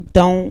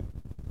Don't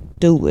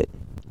do it.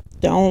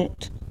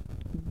 Don't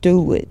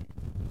do it.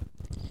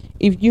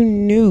 If you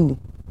knew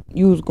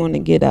you was going to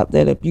get out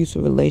that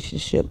abusive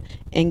relationship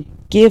and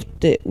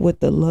gift it with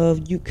the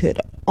love you could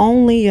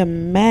only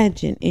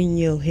imagine in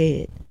your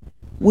head,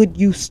 would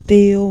you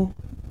still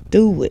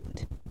do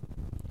it?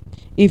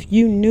 If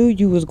you knew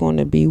you was going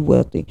to be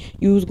wealthy,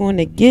 you was going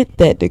to get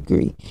that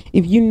degree,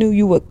 if you knew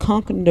you would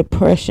conquer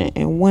depression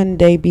and one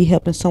day be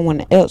helping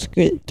someone else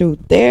get through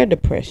their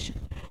depression,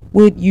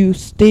 would you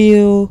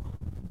still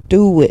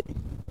do it?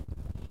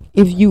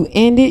 If you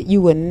end it,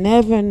 you would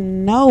never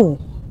know.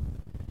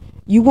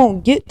 You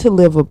won't get to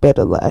live a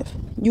better life.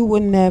 You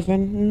will never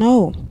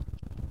know.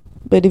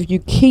 But if you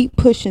keep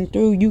pushing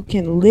through, you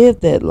can live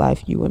that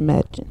life you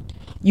imagine.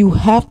 You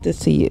have to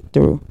see it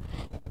through.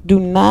 Do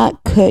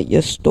not cut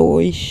your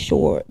story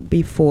short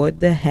before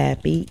the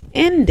happy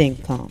ending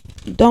comes.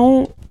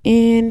 Don't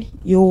end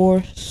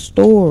your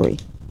story.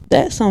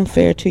 That's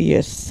unfair to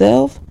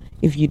yourself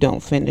if you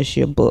don't finish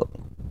your book.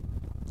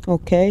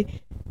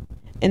 Okay?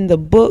 And the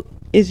book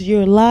is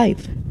your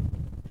life.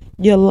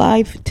 Your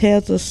life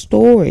tells a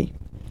story.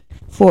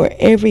 For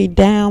every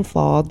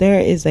downfall, there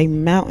is a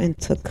mountain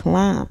to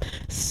climb.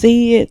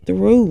 See it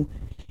through.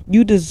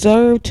 You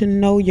deserve to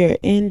know your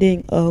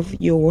ending of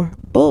your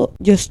book.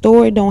 Your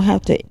story don't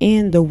have to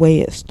end the way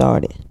it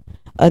started.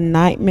 A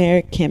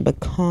nightmare can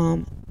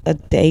become a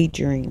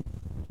daydream.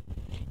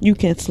 You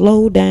can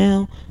slow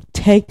down,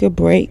 take a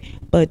break,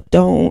 but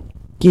don't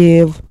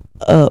give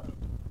up.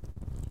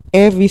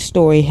 Every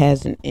story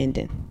has an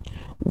ending.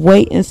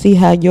 Wait and see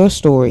how your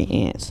story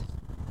ends.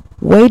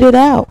 Wait it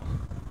out.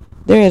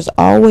 There is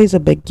always a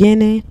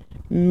beginning,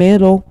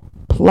 middle,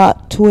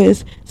 plot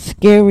twist,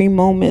 scary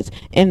moments,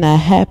 and a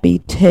happy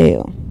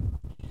tale.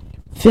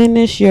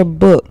 Finish your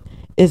book.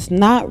 It's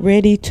not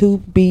ready to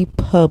be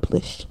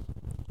published.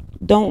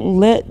 Don't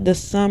let the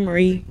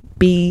summary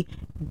be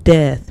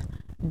death.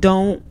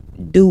 Don't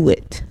do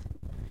it.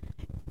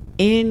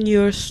 End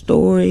your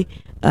story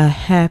a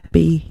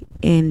happy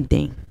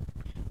ending.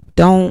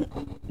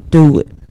 Don't do it.